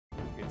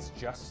It's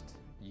just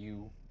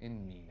you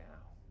and me now.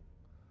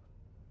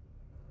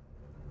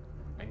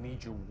 I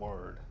need your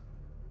word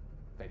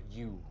that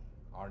you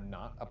are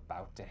not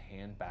about to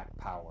hand back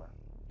power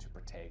to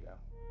Protego.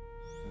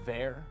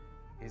 There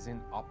is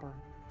an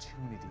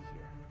opportunity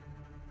here,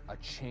 a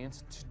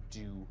chance to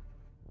do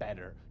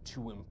better,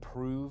 to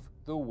improve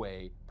the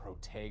way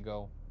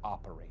Protego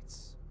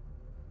operates.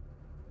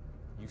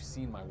 You've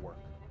seen my work.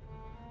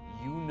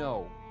 You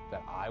know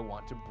that I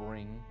want to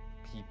bring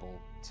people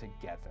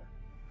together,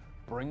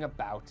 bring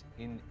about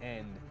an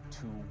end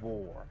to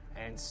war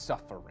and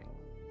suffering.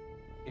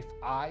 If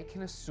I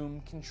can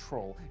assume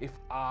control, if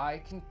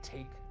I can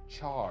take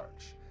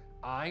charge,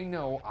 I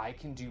know I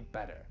can do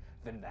better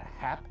than the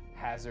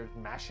haphazard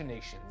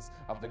machinations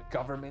of the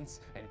governments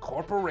and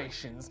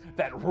corporations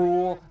that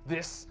rule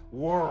this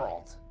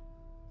world.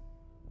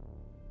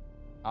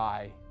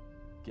 I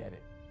get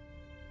it.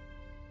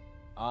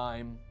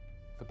 I'm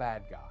the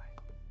bad guy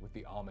with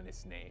the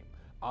ominous name.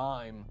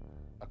 I'm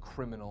a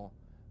criminal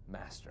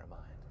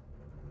mastermind.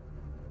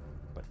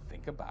 But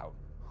think about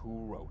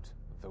who wrote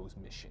those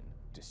mission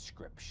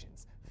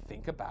descriptions.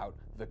 Think about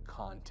the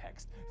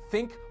context.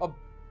 Think of...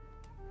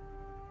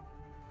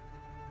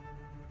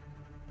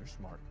 You're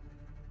smart.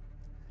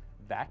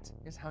 That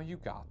is how you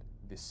got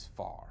this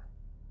far.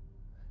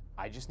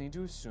 I just need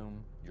to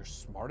assume you're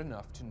smart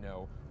enough to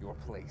know your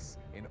place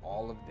in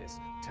all of this,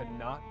 to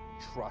not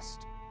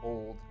trust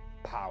old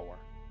power.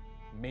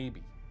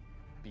 Maybe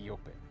be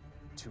open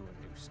to a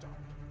new start.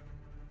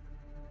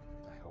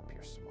 I hope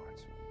you're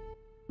smart.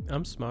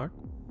 I'm smart.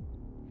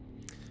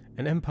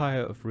 An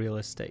empire of real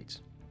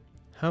estate.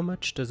 How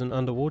much does an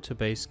underwater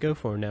base go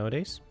for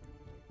nowadays?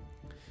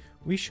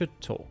 We should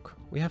talk.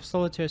 We have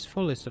Solitaire's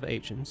full list of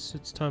agents.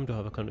 It's time to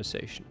have a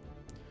conversation.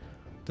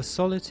 The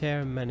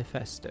Solitaire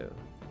Manifesto.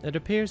 It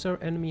appears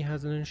our enemy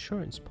has an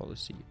insurance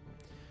policy.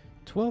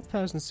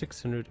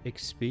 12,600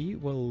 XP?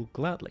 Well,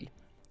 gladly.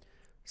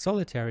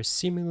 Solitaire is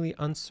seemingly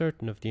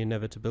uncertain of the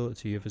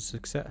inevitability of his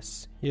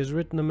success. He has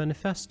written a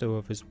manifesto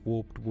of his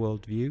warped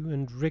worldview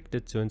and rigged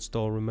it to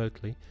install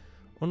remotely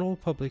on all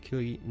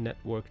publicly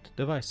networked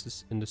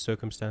devices in the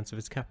circumstance of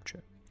its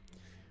capture.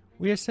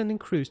 We are sending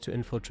crews to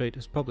infiltrate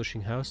his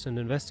publishing house and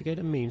investigate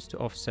a means to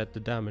offset the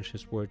damage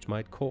his words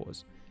might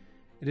cause.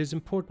 It is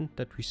important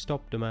that we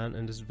stop the man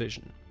and his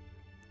vision.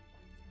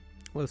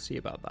 We'll see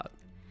about that.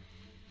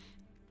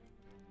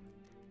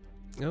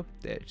 Oh,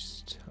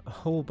 there's a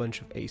whole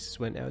bunch of aces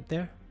went out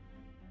there.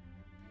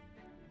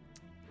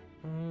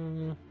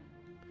 Alright,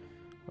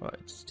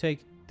 let's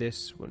take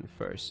this one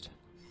first.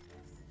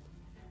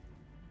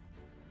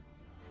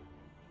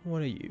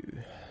 What are you?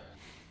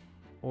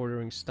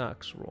 Ordering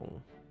stacks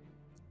wrong.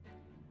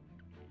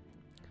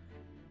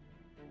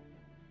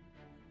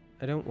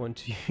 I don't want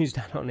to use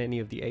that on any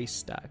of the ace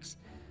stacks.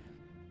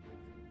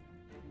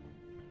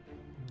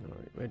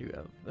 Alright, where do you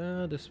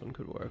have? This one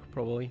could work,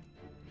 probably.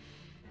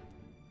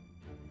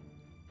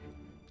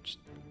 Just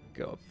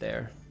go up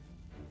there.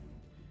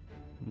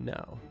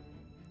 Now.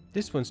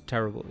 This one's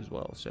terrible as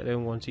well, so I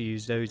don't want to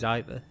use those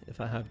either if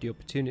I have the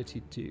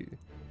opportunity to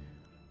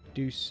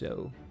do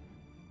so.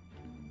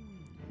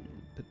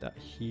 Put that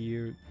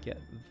here, get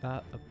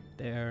that up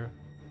there,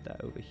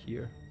 that over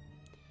here.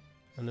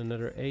 And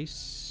another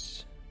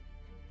ace.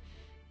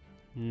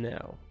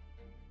 Now.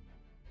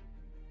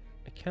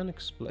 I can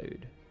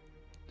explode.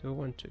 Do I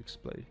want to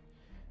explode?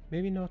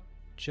 Maybe not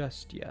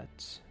just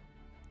yet.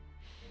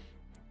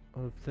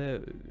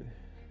 Although,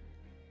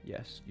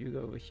 yes, you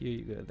go over here,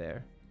 you go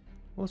there.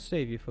 We'll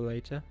save you for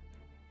later.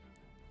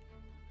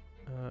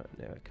 No,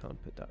 I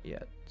can't put that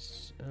yet.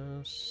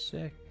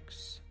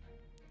 6.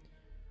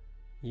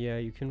 Yeah,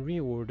 you can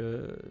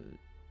reorder.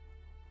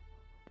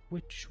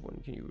 Which one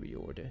can you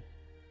reorder?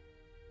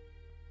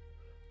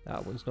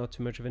 That one's not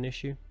too much of an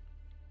issue.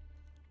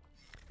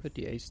 Put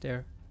the ace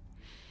there.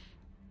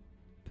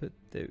 Put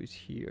those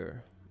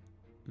here.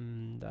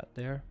 That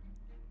there.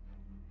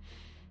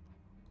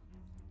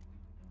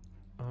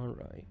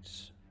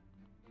 Alright.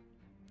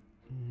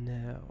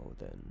 Now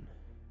then.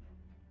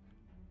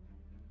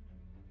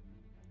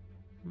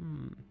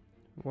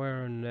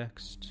 Where are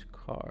next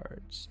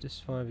cards? This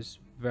 5 is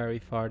very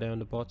far down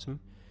the bottom.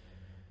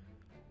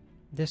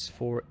 This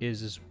 4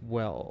 is as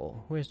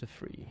well. Where's the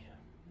 3?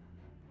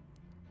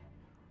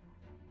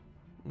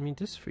 I mean,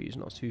 this 3 is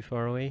not too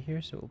far away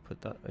here, so we'll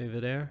put that over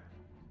there.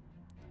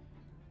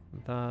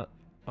 That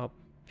up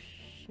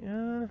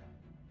here.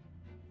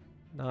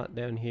 That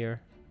down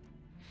here.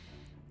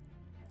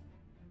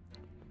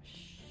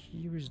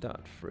 Here's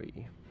that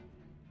 3.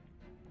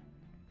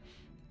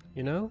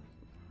 You know?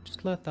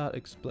 Just let that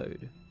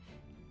explode.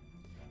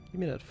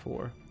 Give me that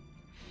 4.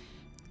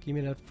 Give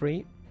me that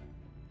 3.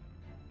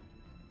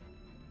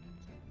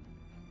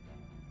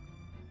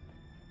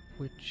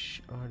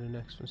 Which are the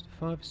next ones? The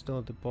 5 is still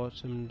at the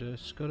bottom.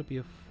 There's gotta be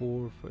a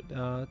 4 for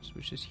that,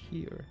 which is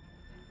here.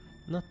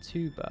 Not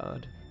too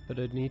bad, but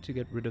I'd need to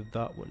get rid of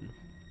that one.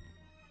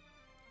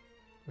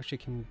 Which I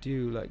can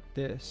do like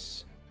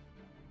this.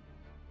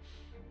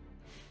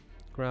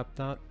 Grab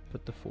that,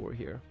 put the 4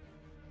 here.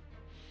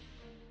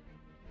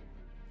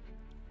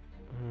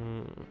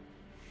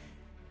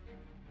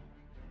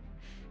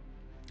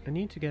 I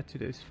need to get to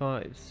those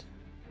 5s.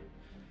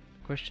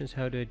 The question is,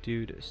 how do I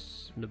do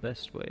this in the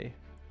best way?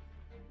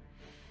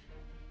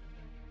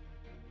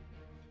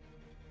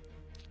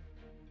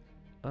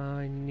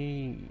 I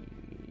need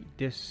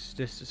this.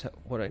 This is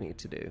what I need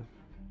to do.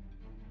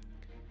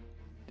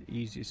 The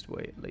easiest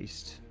way, at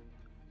least.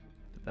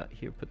 Put that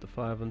here. Put the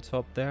 5 on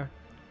top there.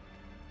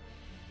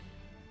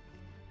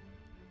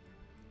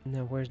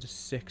 Now, where's the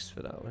 6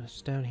 for that one?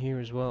 It's down here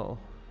as well.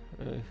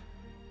 But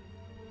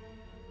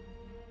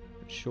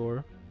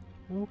sure,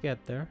 we'll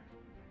get there.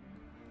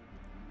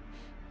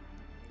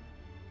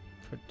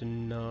 Put the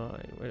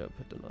 9. Where do I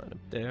put the 9?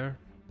 Up there.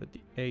 Put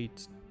the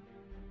 8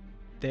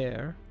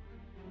 there.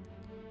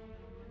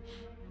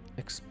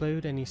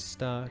 Explode any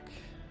stack.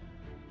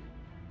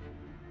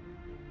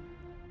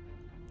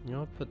 You know,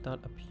 I'll put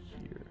that up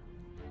here.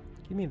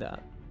 Give me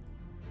that.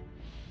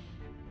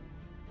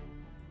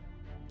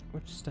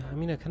 Which stack? I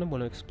mean, I kind of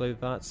want to explode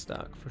that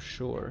stack for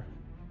sure.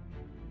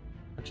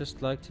 I'd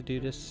just like to do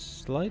this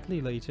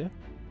slightly later.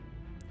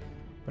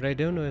 But I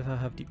don't know if I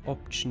have the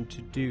option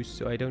to do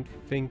so. I don't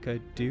think I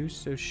do,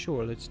 so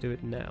sure, let's do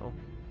it now.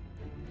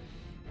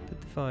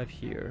 Put the 5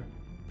 here.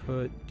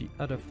 Put the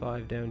other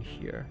 5 down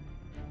here.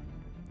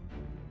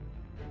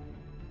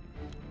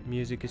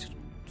 Music is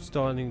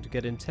starting to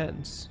get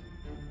intense.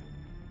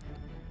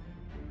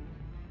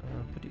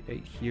 Put the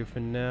 8 here for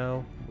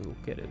now. We'll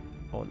get it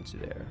onto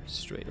there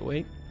straight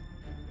away.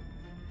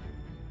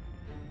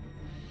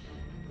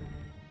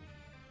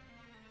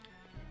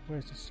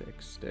 Where's the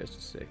 6? There's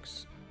the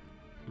 6.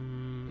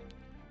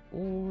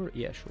 Or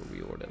yeah, sure,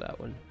 reorder that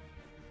one.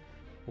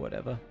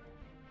 Whatever.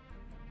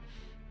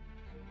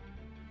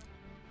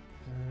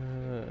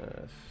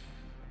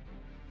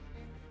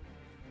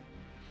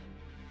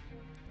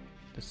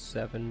 The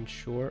 7,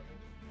 sure.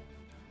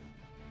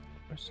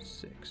 Where's the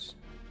 6?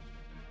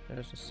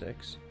 There's the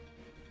 6.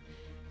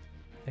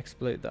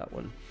 Explode that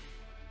one.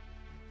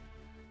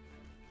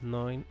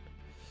 9.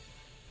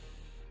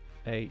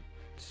 8.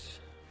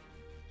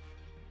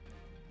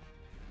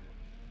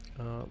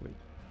 Wait.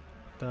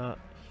 That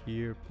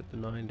here. Put the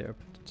 9 there.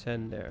 Put the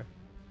 10 there.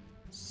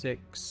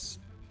 6.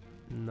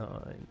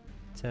 9.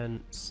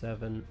 10.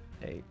 7.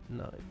 8.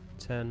 9.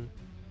 10.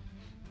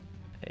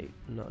 8.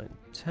 9.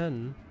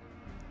 10.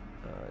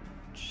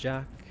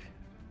 Jack.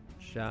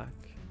 Jack.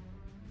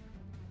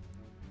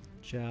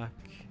 Jack.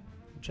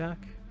 Jack.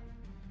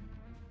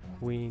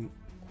 Queen.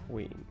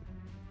 Queen.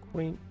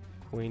 Queen.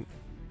 Queen.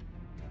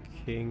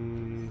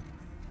 King.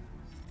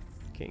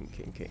 King.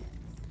 King. King.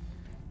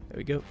 There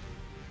we go.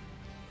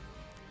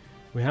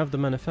 We have the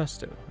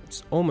manifesto.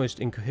 It's almost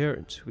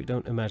incoherent. We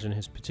don't imagine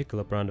his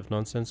particular brand of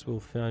nonsense will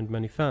find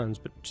many fans,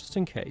 but just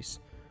in case,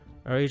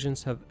 our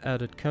agents have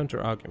added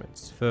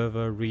counter-arguments,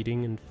 further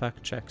reading and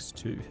fact-checks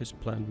to his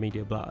planned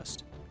media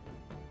blast.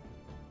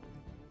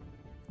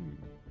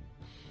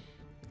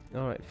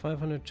 Alright,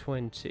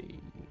 520.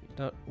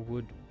 That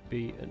would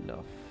be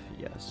enough,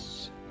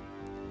 yes.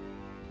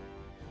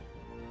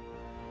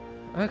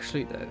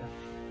 Actually though,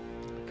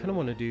 I kinda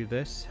wanna do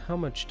this. How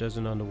much does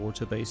an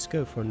underwater base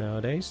go for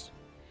nowadays?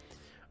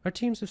 Our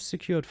teams have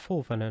secured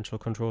full financial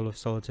control of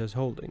Solitaire's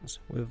holdings,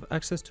 with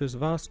access to his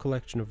vast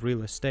collection of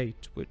real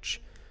estate,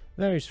 which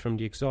varies from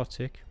the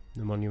exotic,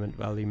 the Monument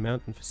Valley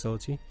mountain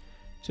facility,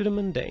 to the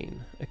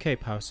mundane, a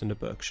Cape house in the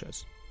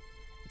Berkshires.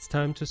 It's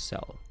time to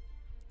sell.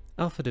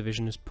 Alpha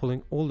Division is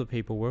pulling all the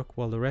paperwork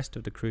while the rest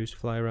of the crews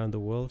fly around the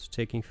world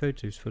taking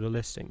photos for the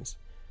listings.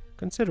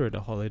 Consider it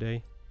a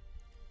holiday.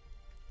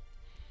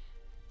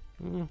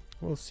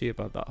 We'll see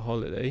about that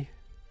holiday.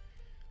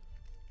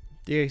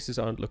 The aces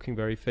aren't looking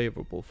very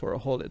favorable for a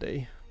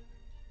holiday.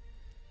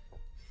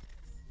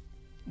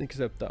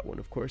 Except that one,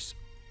 of course.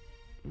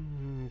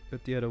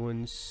 But the other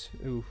ones,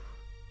 ooh,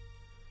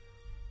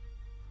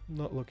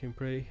 not looking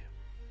pretty.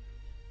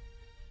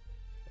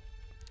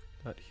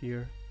 That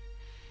here.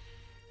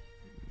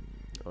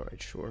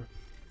 Alright, sure.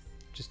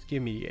 Just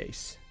give me the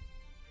ace.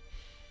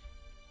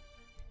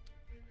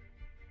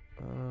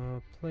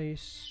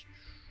 Place.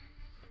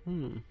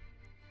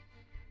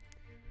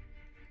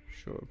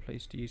 Sure,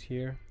 place these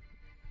here.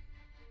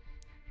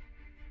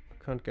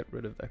 I can't get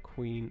rid of that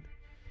queen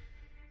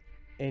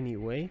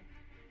anyway.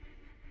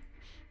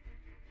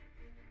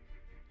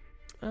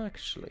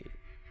 Actually,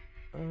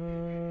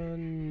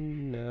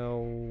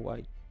 no,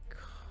 I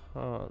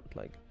can't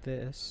like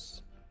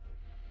this.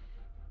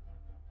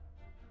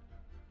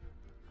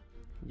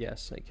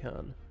 Yes, I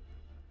can.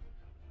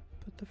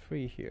 Put the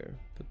 3 here,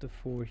 put the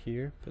 4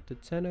 here, put the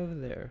 10 over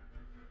there.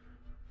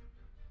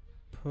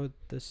 Put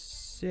the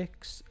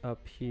 6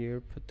 up here,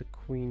 put the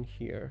queen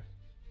here.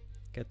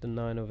 Get the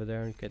 9 over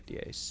there and get the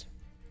ace.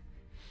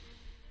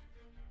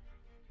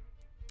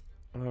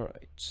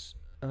 Alright,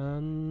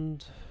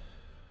 and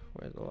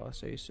where's the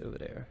last ace? Over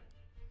there.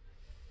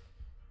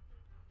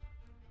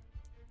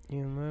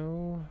 You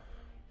know,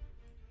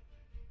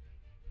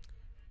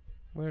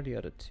 where are the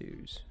other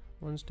 2s?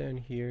 One's down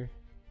here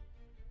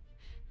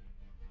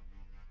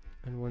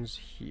and one's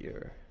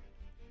here.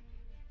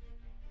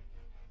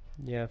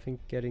 Yeah, I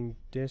think getting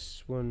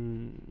this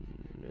one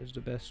is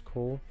the best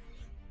call.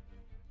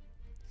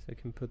 So I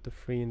can put the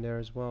 3 in there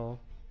as well.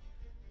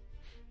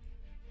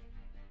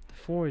 The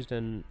 4 is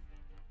then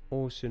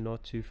also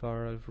not too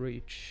far out of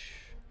reach.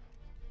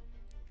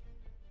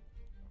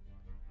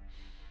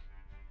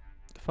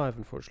 The 5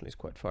 unfortunately is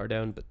quite far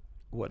down, but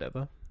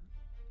whatever.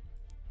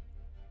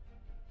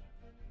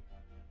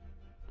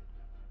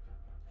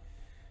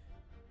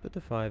 Put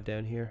the 5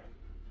 down here.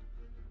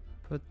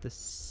 Put the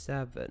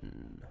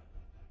 7.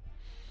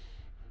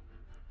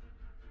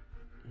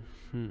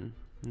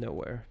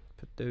 Nowhere.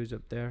 Put those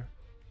up there.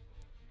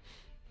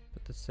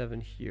 Put the 7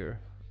 here.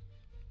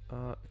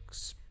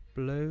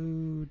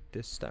 Explode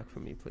this stack for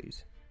me,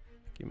 please.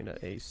 Give me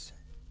that ace.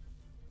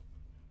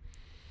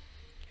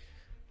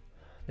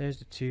 There's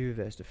the 2,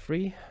 there's the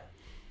 3.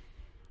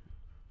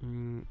 I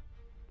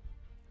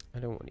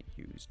don't want to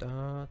use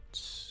that.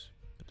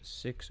 Put the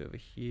 6 over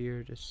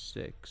here, the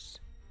 6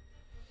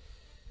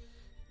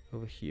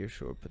 over here,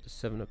 sure. Put the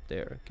 7 up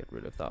there, get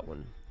rid of that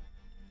one.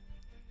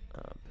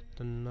 Put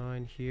the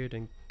 9 here,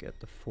 then get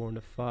the 4 and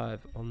the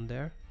 5 on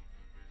there.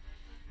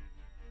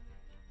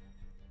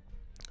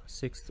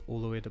 6th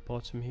all the way at the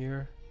bottom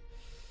here.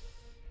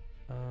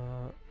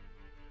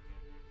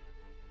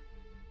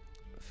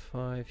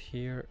 5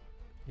 here.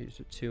 Use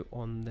the 2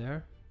 on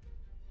there.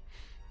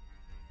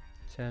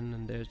 10,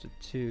 and there's the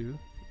 2.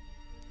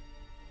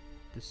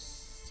 The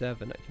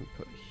 7 I can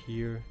put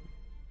here.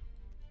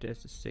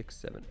 There's the 6,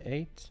 7,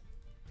 8.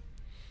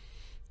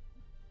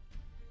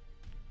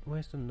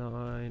 Where's the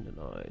 9? The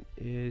 9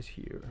 is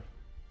here.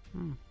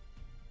 You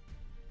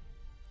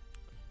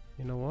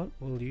know what?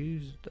 We'll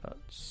use that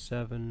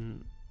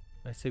 7.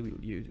 I say we'll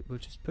use it. We'll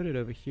just put it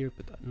over here,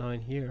 put that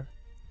 9 here.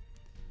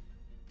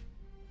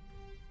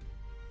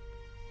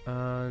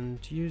 And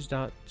use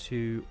that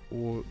to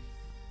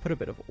put a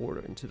bit of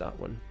order into that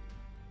one.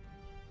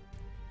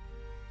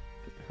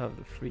 Have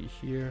the 3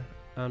 here,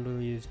 and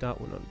we'll use that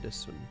one on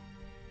this one.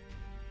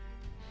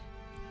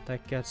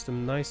 That gets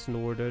them nice and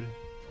ordered.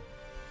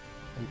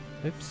 And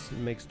oops, it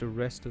makes the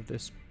rest of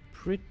this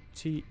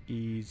pretty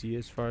easy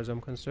as far as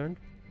I'm concerned.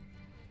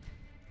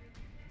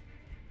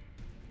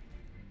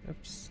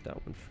 Oops,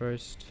 that one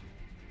first.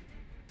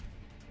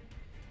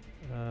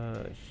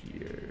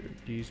 Here,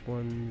 these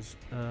ones,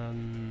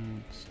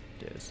 and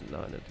there's a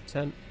 9 and a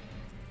 10.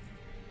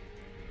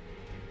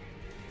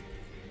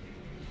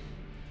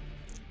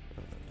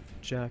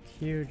 Jack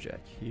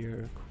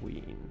here,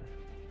 queen.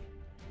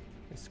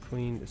 This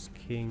queen, this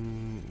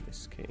king,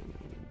 this king,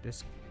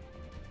 this...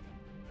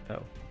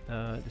 Oh,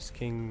 this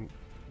king,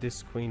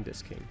 this queen,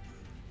 this king.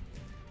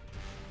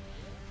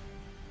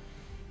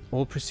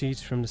 All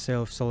proceeds from the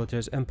sale of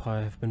Solitaire's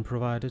empire have been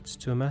provided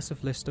to a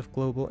massive list of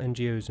global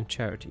NGOs and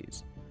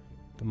charities.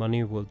 The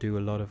money will do a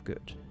lot of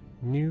good.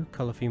 New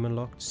color theme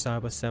unlocked,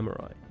 Cyber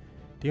Samurai.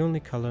 The only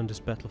color on this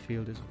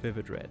battlefield is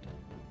vivid red.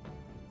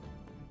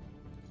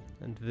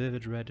 And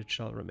vivid red it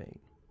shall remain.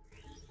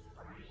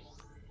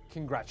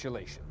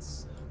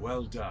 Congratulations.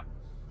 Well done.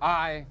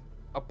 I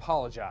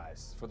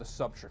apologize for the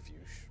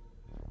subterfuge.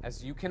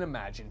 As you can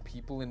imagine,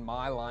 people in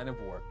my line of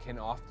work can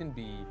often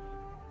be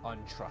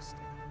untrusting.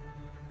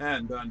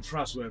 And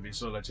untrustworthy,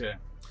 Solitaire.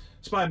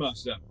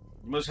 Spymaster,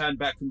 you must hand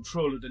back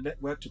control of the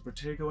network to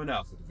Protego and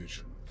Alpha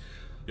Division.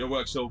 Your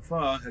work so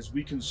far has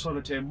weakened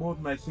Solitaire more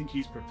than I think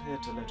he's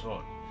prepared to let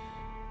on.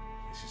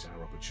 This is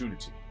our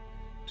opportunity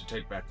to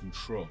take back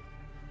control.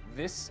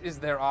 This is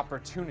their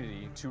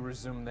opportunity to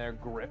resume their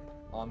grip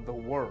on the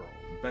world.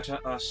 Better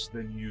us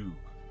than you.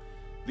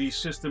 These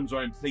systems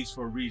are in place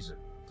for a reason.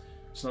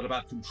 It's not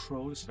about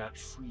control, it's about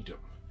freedom.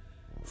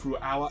 Through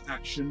our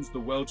actions, the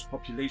world's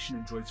population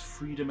enjoys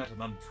freedom at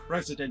an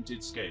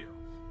unprecedented scale.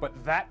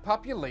 But that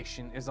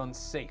population is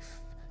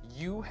unsafe.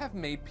 You have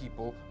made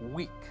people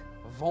weak,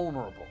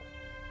 vulnerable.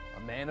 A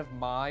man of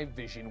my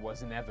vision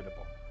was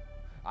inevitable.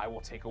 I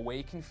will take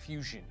away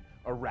confusion,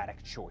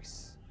 erratic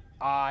choice.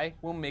 I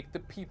will make the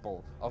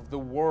people of the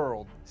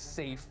world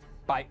safe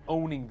by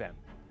owning them,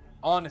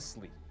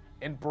 honestly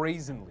and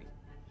brazenly.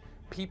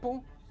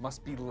 People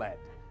must be led,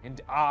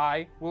 and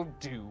I will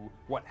do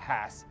what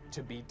has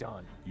to be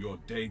done. You're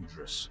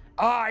dangerous.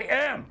 I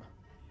am!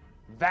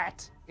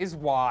 That is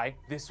why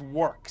this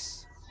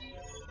works.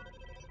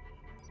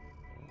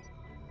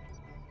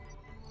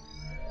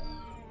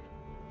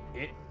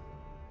 It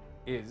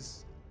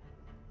is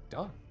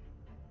done.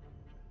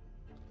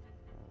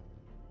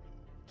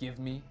 Give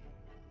me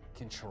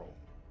control.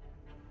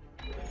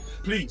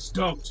 Please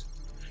don't!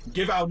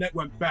 Give our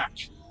network back!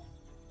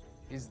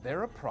 Is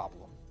there a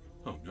problem?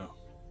 Oh no.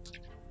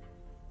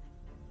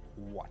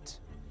 What?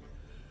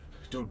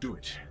 Don't do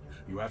it.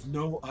 You have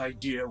no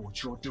idea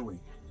what you're doing.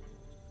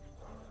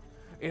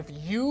 If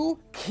you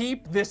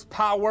keep this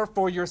power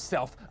for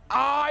yourself,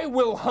 I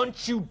will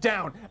hunt you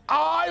down.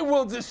 I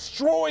will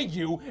destroy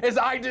you as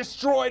I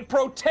destroyed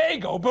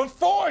Protego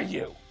before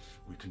you.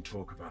 We can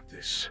talk about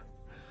this.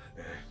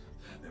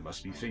 There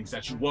must be things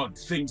that you want,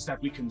 things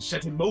that we can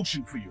set in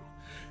motion for you.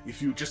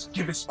 If you just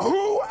give us—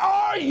 Who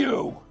are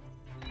you?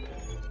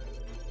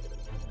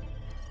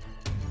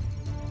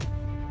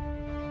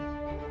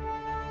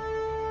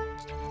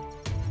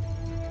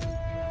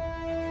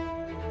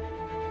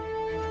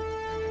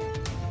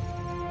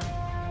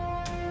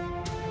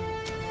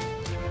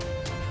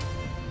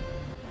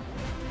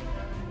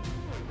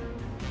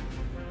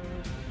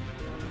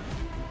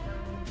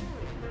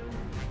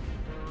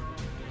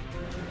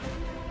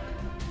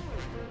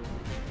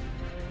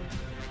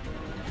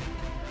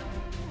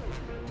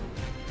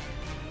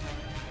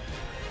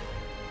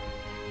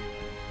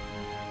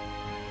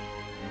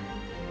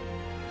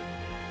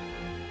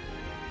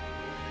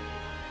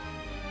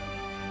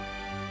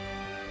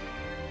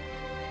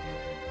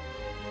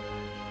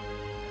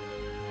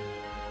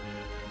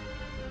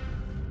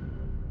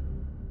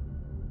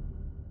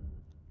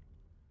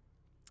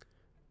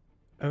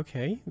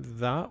 Okay,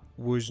 that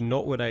was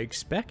not what I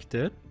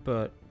expected,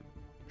 but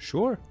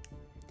sure.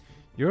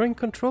 You're in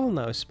control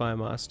now, Spy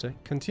Master.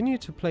 Continue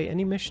to play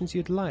any missions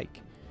you'd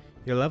like.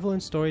 Your level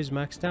and story is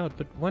maxed out,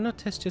 but why not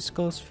test your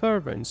skills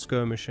further in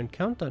skirmish and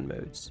countdown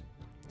modes?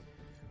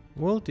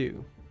 Will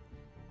do.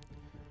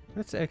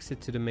 Let's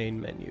exit to the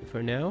main menu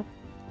for now.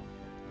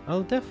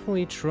 I'll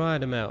definitely try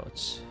them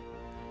out.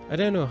 I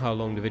don't know how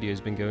long the video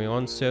has been going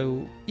on,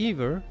 so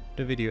either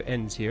the video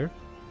ends here,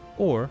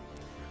 or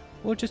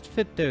we'll just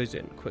fit those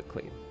in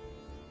quickly.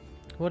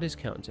 What is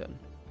countdown?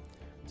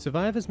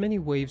 Survive as many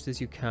waves as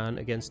you can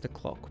against the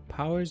clock.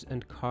 Powers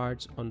and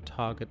cards on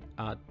target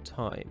at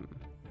time.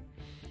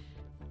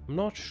 I'm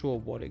not sure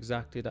what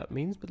exactly that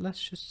means, but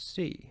let's just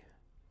see.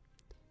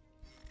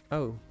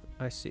 Oh,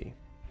 I see.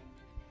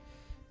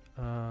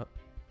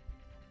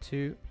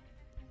 2,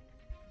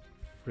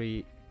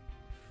 3,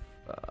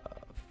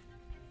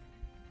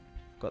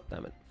 God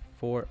damn it,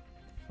 4,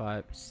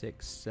 5,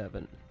 6,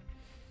 7,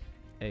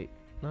 8,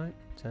 9,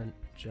 10,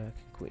 Jack,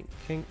 Queen,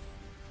 King.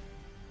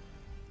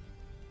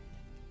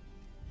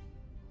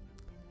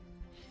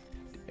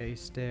 The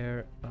ace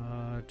there,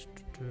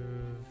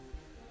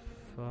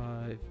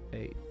 5,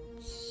 8,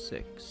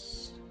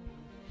 6,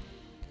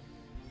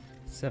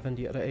 7,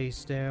 the other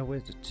ace there,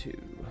 where's the 2?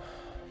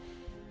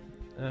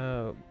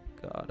 Oh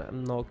god,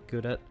 I'm not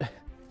good at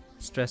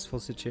stressful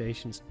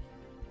situations.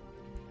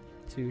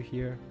 2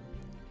 here,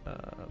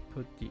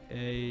 put the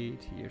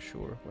 8 here,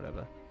 sure,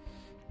 whatever.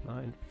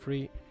 9,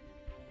 3.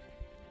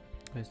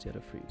 Where's the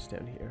other 3? It's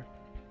down here.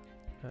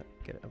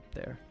 Get it up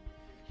there.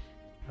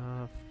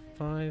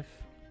 5,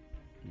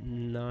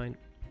 9,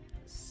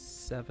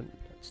 7.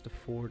 That's the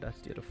 4.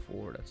 That's the other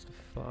 4. That's the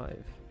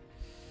 5.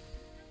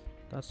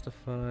 That's the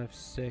 5.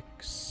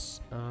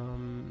 6.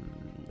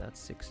 That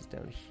 6 is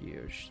down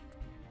here.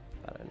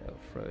 I don't know.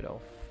 Throw it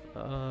off.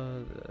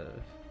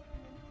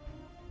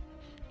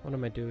 What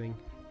am I doing?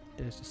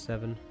 There's the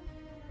 7.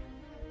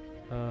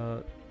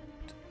 I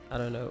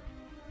don't know.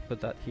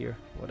 Put that here.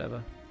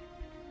 Whatever.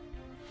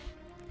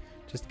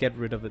 Just get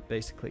rid of it,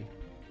 basically.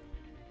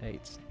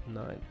 8,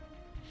 9,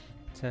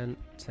 10,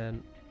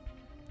 10.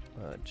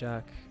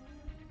 Jack,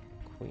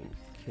 Queen,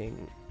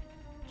 King,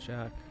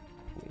 Jack,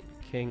 Queen,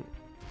 King.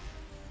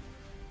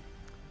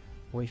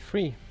 Way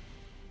free.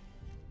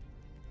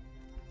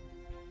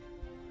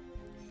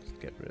 Just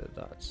get rid of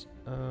that.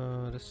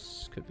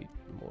 This could be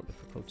more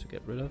difficult to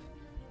get rid of.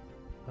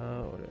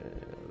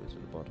 Is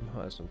it the bottom,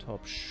 highest on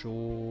top?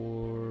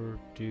 Sure,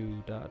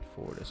 do that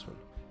for this one.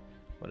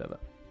 Whatever.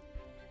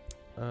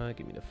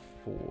 Give me the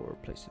 4.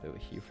 Place it over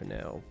here for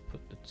now.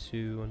 Put the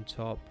 2 on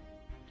top.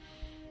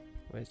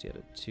 Where's the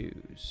other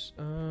 2s?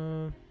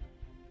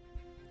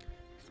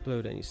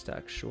 Explode any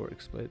stack. Sure,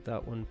 explode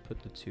that one.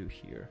 Put the 2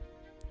 here.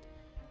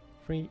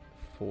 3,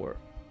 4.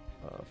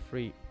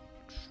 3.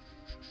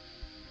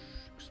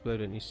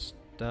 Explode any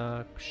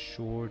stack.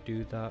 Sure,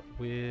 do that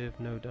with...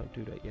 No, don't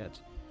do that yet.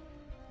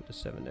 Put the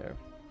 7 there.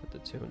 Put the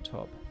 2 on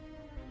top.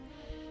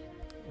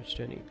 Which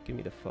do I need? Give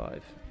me the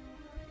 5.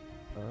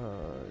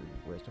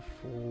 Where's the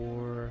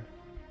 4?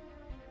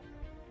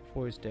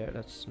 4 is there.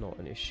 That's not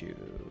an issue.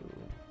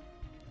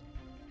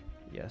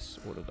 Yes,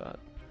 order that.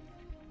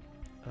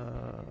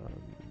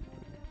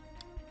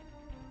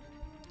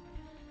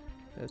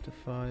 There's the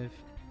 5.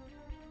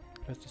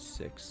 There's the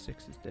 6.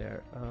 6 is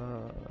there.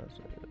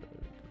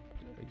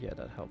 Yeah,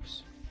 that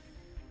helps.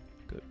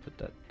 Good, put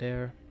that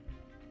there.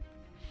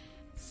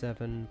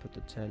 7, put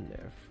the 10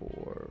 there.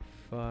 4,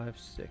 5,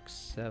 6,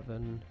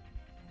 7.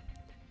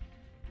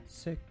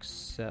 6,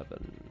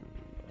 7.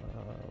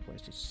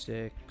 Where's the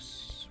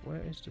 6?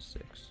 Where is the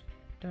 6?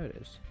 There it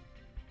is.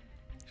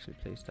 Actually,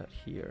 place that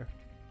here.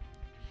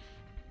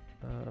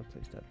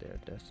 Place that there.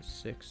 There's the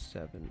 6,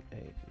 7, 8,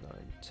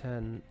 9,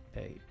 10,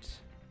 8.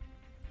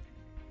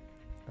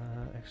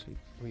 Actually,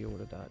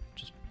 reorder that.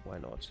 Just why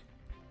not?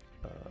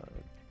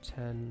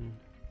 10.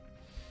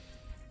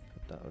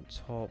 Put that on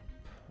top.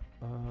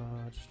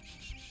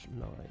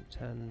 9,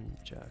 10.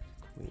 Jack,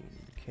 Queen,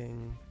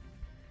 King.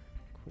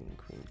 Queen,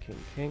 Queen,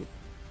 King, King.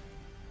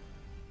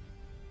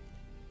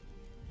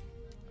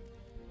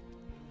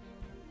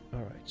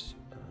 Alright.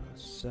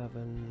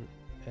 7,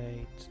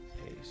 8,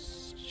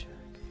 ace, jack.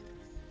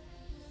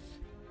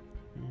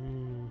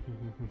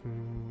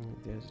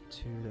 There's a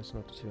 2, that's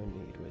not the 2 I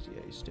need. Where's the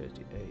ace? There's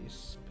the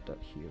ace. Put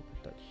that here,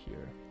 put that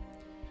here.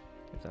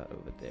 Get that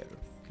over there.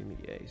 Give me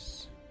the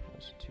ace.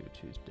 There's the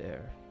 2, 2's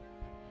there.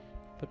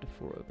 Put the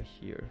 4 over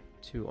here.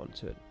 2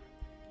 onto it.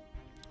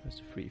 There's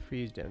the 3,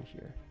 3 is down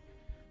here.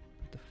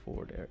 Put the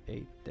 4 there,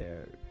 8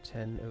 there.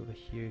 10 over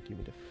here, give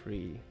me the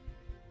 3.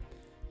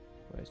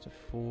 Where's the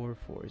 4?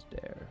 4 is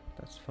there.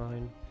 That's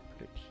fine.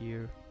 Put it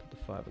here. Put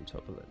the 5 on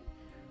top of it.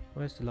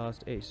 Where's the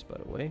last ace, by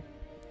the way?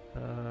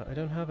 I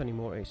don't have any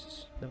more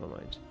aces. Never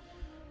mind.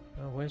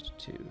 Where's the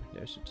 2?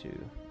 There's the 2.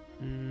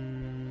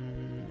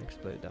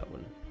 Explode that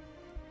one.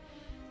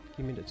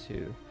 Give me the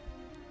 2.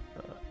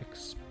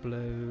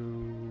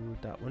 Explode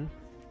that one.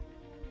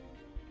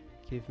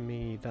 Give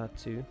me that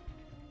 2.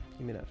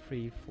 Give me that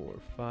 3, 4,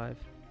 5.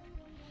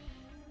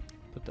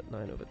 Put that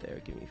 9 over there.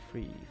 Give me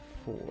 3,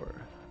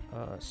 4,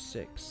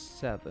 6,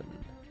 7.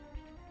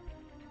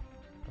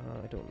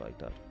 I don't like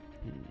that.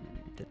 I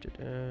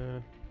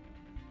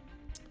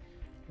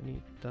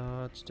need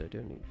that. I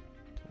don't need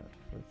that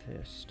for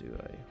this, do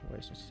I?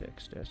 Where's the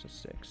 6? There's the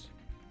 6.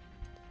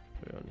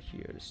 Put it on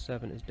here. The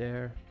 7 is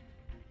there.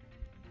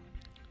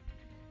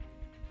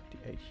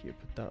 Put the 8 here.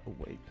 Put that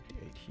away. Put the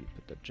 8 here.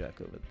 Put the jack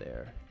over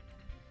there.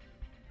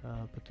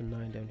 Put the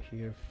 9 down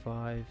here.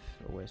 5.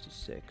 Oh, where's the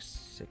 6?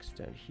 6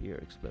 down here.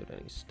 Explode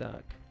any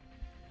stack.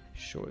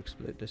 Sure,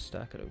 explode this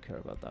stack. I don't care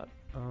about that.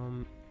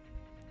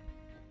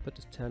 Put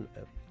this 10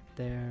 up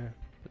there.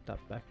 Put that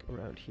back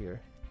around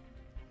here.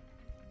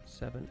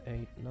 7,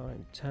 8,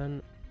 9,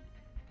 10.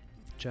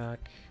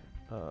 Jack.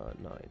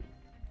 9,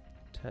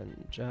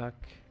 10. Jack.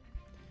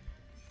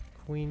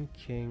 Queen,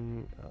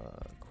 king.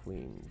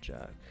 Queen,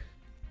 jack.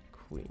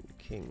 Queen,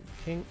 king,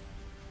 king.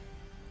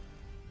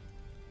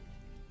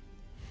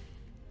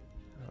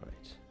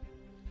 Alright.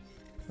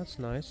 That's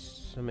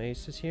nice. Some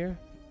aces here.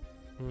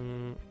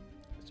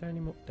 Is there any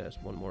more? There's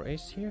one more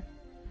ace here.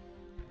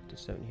 Put the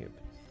 7 here.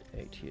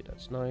 Put 8 here.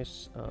 That's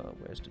nice.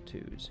 Where's the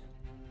 2s?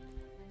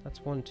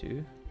 That's 1,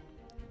 2.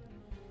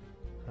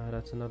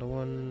 That's another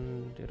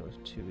one. The other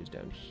 2 is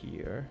down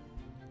here.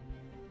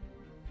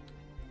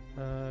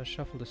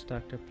 Shuffle the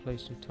stack they're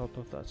placed on top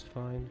of. That's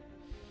fine.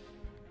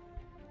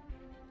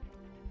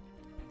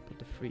 Put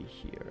the 3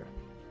 here.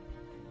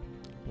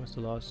 What's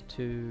the last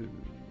 2?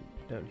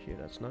 Down here.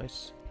 That's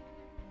nice.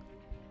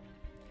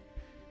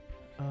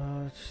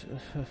 Oh,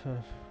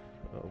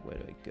 where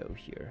do I go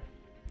here?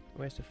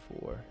 Where's the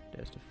 4?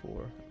 There's the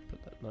 4.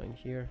 Put that 9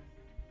 here.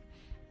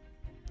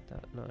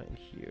 That 9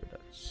 here.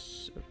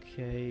 That's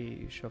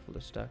okay. Shuffle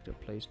the stack they're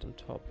placed on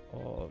top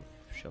of.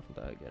 Shuffle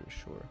that again,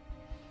 sure.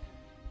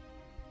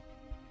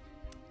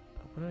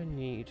 What do I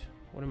need?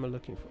 What am I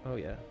looking for? Oh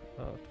yeah.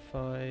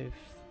 5.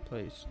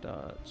 Place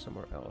that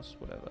somewhere else.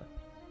 Whatever.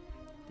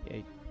 The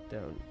 8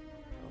 down.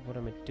 What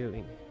am I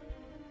doing?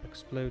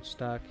 Explode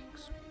stack.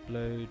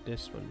 Explode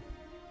this one.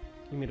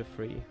 Give me the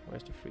 3.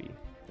 Where's the 3?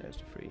 There's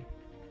the 3.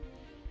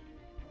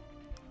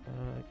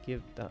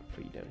 Give that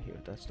 3 down here.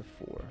 That's the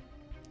 4.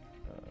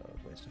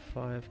 Where's the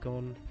 5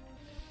 gone?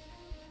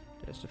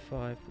 There's the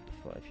 5. Put the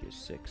 5 here.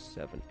 6,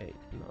 7, 8,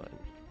 9.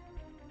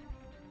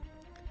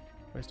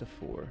 Where's the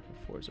 4?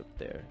 The 4 is up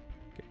there.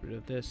 Get rid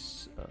of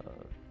this.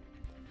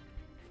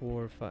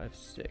 4, 5,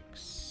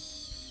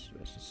 6.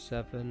 Where's the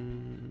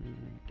 7?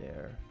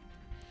 There.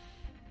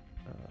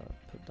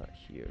 Put that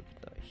here.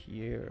 Put that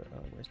here.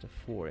 Where's the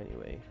 4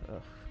 anyway?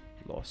 Ugh,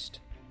 lost.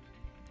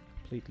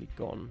 Completely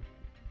gone.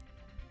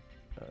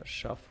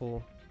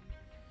 Shuffle.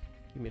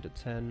 Give me the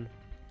 10.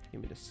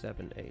 Give me the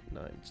 7, 8,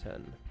 9,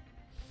 10.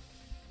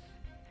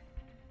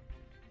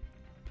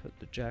 Put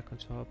the jack on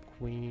top.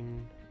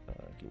 Queen.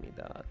 Give me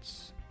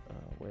that.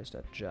 Where's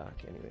that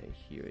jack anyway?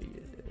 Here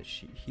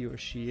he or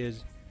she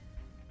is.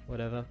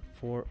 Whatever.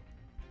 4,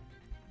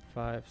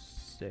 5,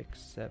 6,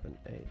 7,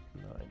 8, 9,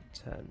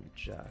 10.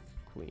 Jack,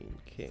 queen,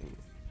 king,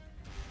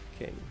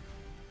 king.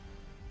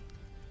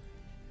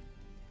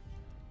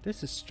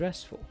 This is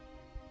stressful.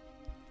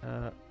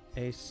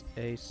 Ace,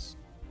 ace,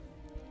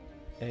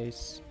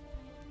 ace.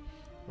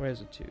 Where's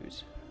the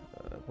 2s?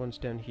 One's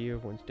down here,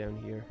 one's down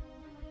here.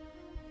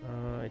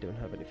 I don't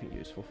have anything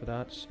useful for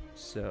that,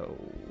 so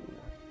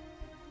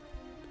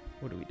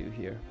what do we do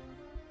here?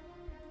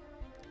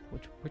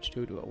 Which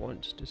 2 do I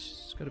want?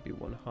 This has got to be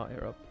one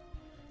higher up.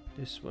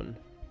 This one.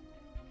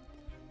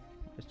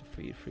 There's the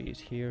 3. 3 is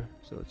here,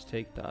 so let's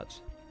take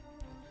that.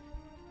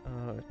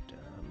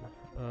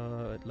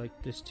 Damn. I'd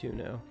like this 2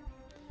 now,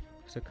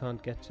 because I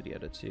can't get to the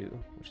other 2,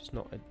 which is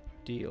not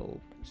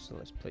ideal. So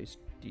let's place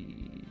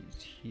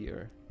these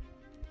here.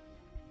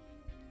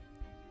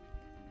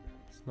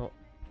 It's not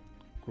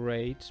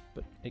great,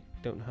 but I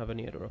don't have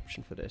any other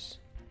option for this.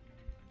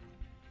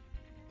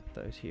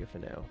 Put those here for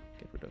now.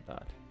 Get rid of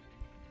that.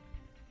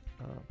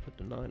 Put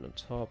the 9 on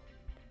top.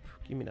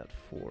 Give me that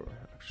 4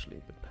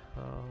 actually, but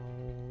how?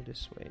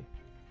 This way.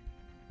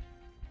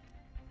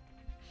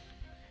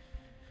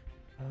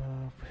 I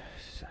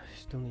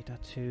still need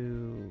that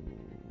 2.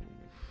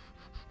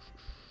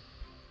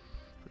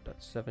 Put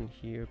that 7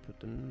 here. Put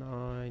the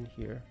 9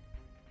 here.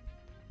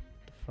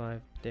 Put the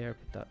 5 there.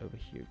 Put that over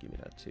here. Give me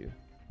that 2.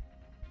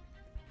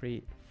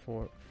 3,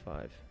 4,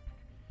 5.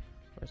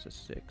 Where's the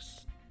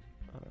 6?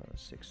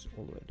 6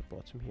 all the way at the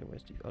bottom here.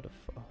 Where's the other?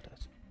 Oh,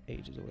 that's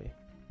ages away.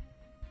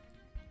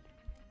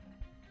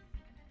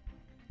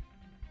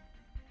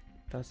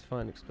 That's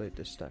fine. Explode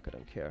this stack. I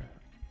don't care.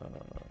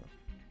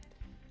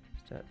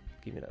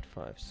 Give me that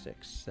 5,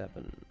 6,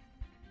 7.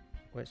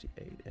 Where's the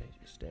 8? 8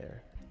 is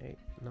there. 8,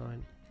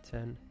 9,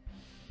 10.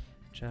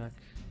 Jack.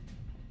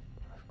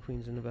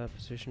 Queen's in a bad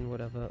position.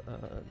 Whatever.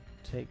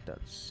 Take that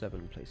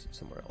 7. Place it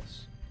somewhere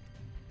else.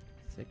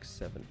 6,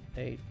 7,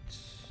 8,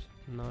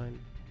 9.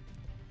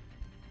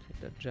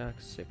 Take that jack.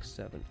 6,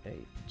 7,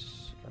 8,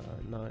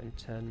 9,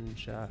 10.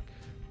 Jack.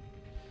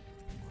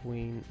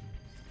 Queen.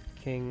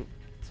 King.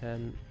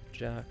 10.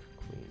 Jack.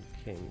 Queen.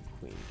 King.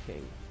 Queen.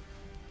 King.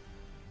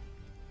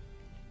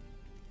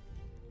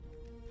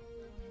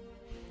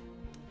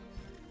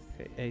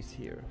 Okay, ace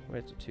here.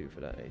 Where's the 2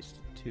 for that ace?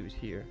 2 is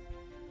here.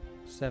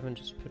 7,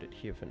 just put it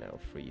here for now.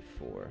 3,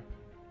 4.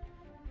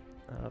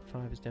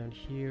 5 is down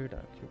here.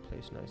 That can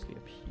place nicely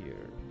up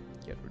here.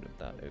 Get rid of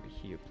that over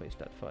here. Place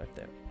that 5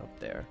 there, up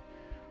there.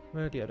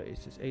 Where are the other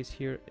aces? Ace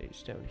here,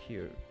 ace down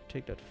here.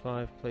 Take that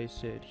 5,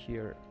 place it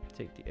here.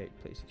 Take the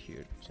 8, place it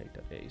here. Take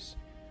that ace.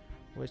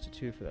 Where's the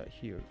 2 for that?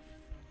 Here.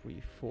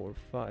 3, 4,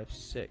 5,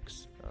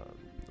 6.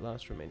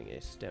 Last remaining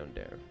ace is down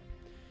there.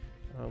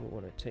 We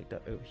want to take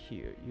that over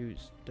here.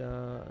 Use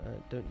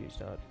that. Don't use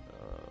that.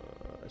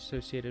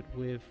 Associated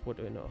with. What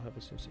do I not have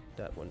associated with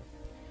that one?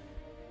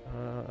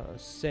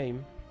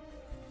 Same.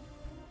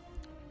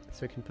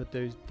 So I can put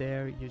those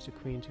there. Use the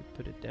queen to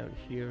put it down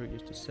here.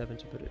 Use the 7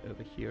 to put it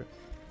over here.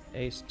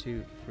 Ace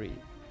 2, 3.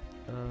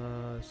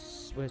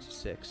 Where's the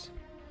 6?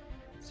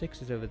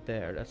 6 is over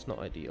there. That's not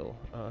ideal.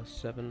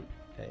 7,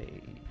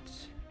 8.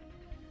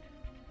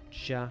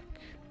 Jack.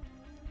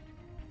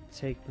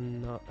 Take the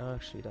nut.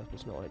 Actually, that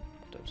was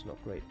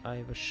not great. I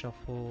have a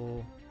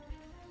shuffle.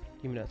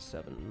 Give me that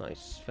 7.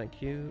 Nice.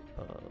 Thank you.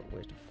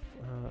 Where's the?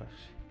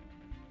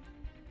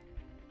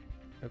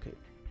 Okay.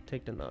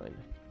 Take the 9.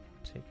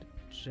 Take the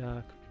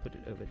jack. Put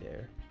it over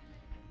there.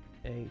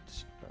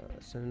 8.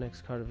 So the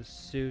next card of a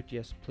suit.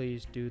 Yes,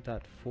 please do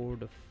that for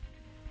the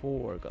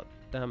 4. God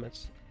damn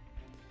it.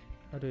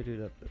 How do I do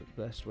that the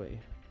best way?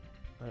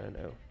 I don't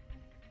know.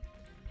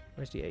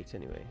 Where's the 8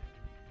 anyway?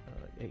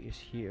 8 is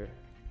here.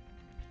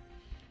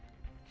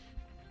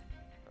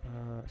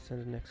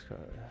 Send the next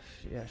card.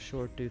 Yeah,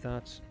 sure, do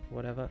that.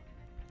 Whatever.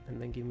 And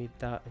then give me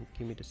that and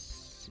give me the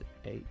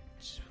 8.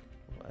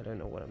 I don't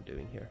know what I'm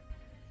doing here.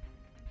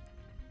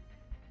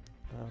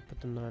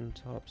 Put the 9 on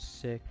top.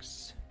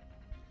 6.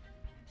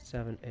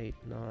 7, 8,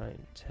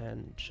 9,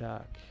 10,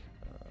 jack,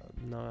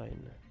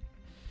 9,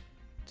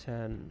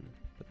 10,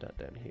 put that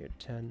down here,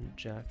 10,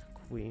 jack,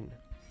 queen,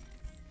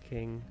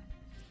 king,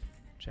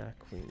 jack,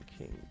 queen,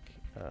 king,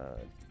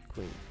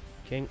 queen,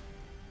 king,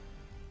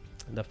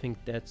 and I think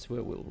that's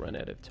where we'll run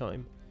out of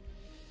time.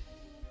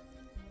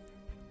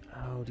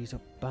 Oh, these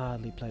are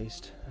badly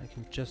placed. I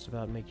can just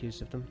about make use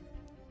of them.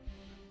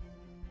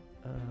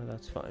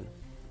 That's fine.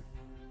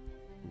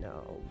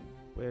 Now,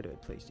 where do I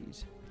place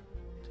these?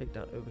 Take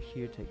that over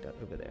here, take that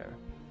over there.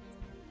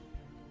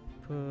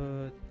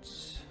 Put...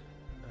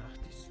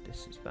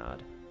 this is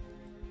bad.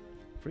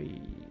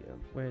 3,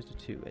 where's the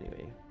 2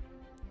 anyway?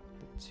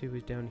 The 2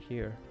 is down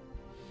here.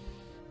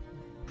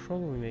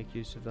 Probably make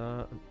use of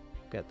that.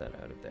 Get that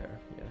out of there,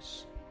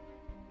 yes.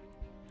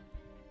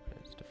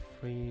 There's the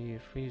 3.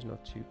 3 is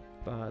not too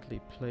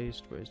badly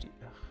placed. Where's the...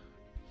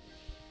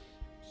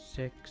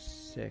 6,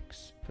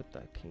 6. Put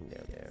that king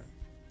down there.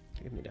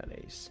 Give me that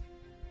ace.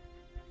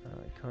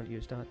 I can't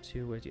use that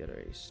too. Where's the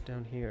other ace?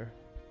 Down here.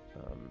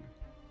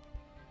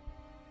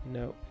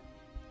 No.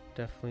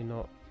 Definitely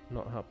not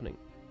happening.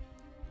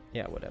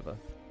 Yeah, whatever.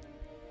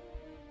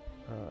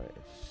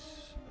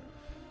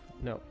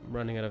 No, I'm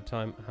running out of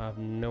time. I have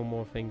no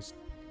more things.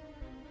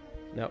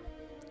 No,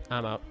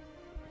 I'm out.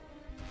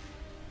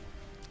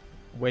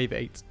 Wave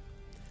 8.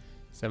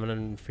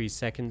 703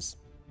 seconds.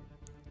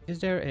 Is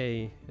there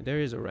a...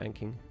 There is a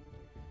ranking.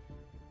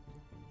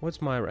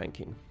 What's my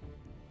ranking?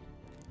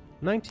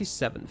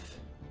 97th.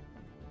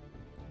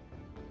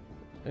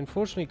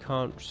 Unfortunately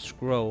can't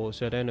scroll,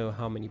 so I don't know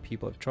how many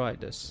people have tried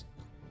this.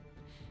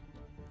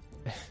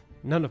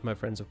 None of my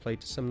friends have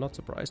played this, I'm not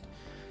surprised.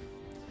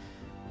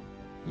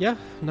 Yeah,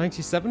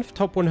 97th,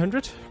 top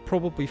 100.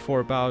 Probably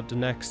for about the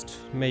next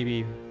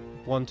maybe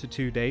 1 to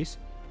 2 days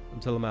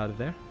until I'm out of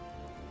there.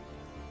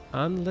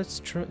 And let's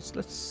try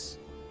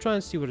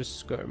and see what a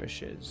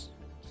skirmish is.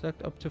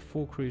 Select up to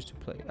 4 crews to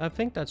play. I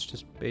think that's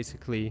just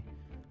basically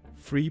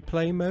free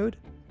play mode.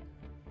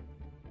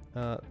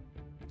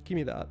 Give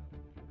me that.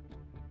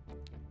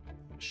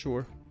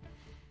 Sure.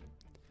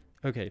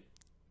 Okay.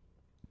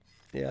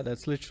 Yeah,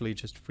 that's literally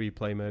just free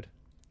play mode.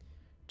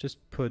 Just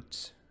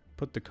put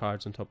the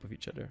cards on top of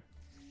each other.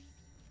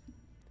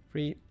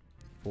 3,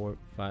 4,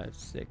 5,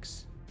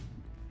 6,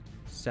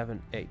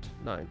 7, 8,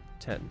 9,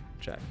 10,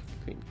 jack,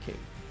 queen, king.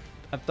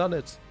 I've done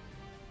it.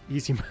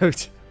 Easy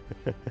mode.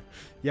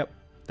 Yep,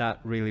 that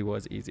really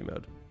was easy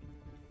mode.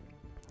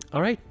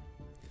 All right.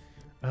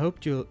 I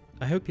hope you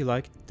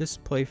liked this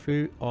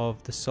playthrough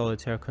of the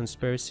Solitaire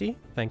Conspiracy.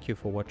 Thank you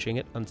for watching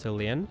it until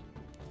the end.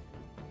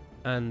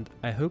 And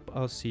I hope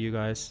I'll see you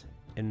guys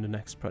in the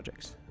next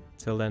projects.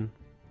 Till then,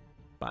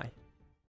 bye.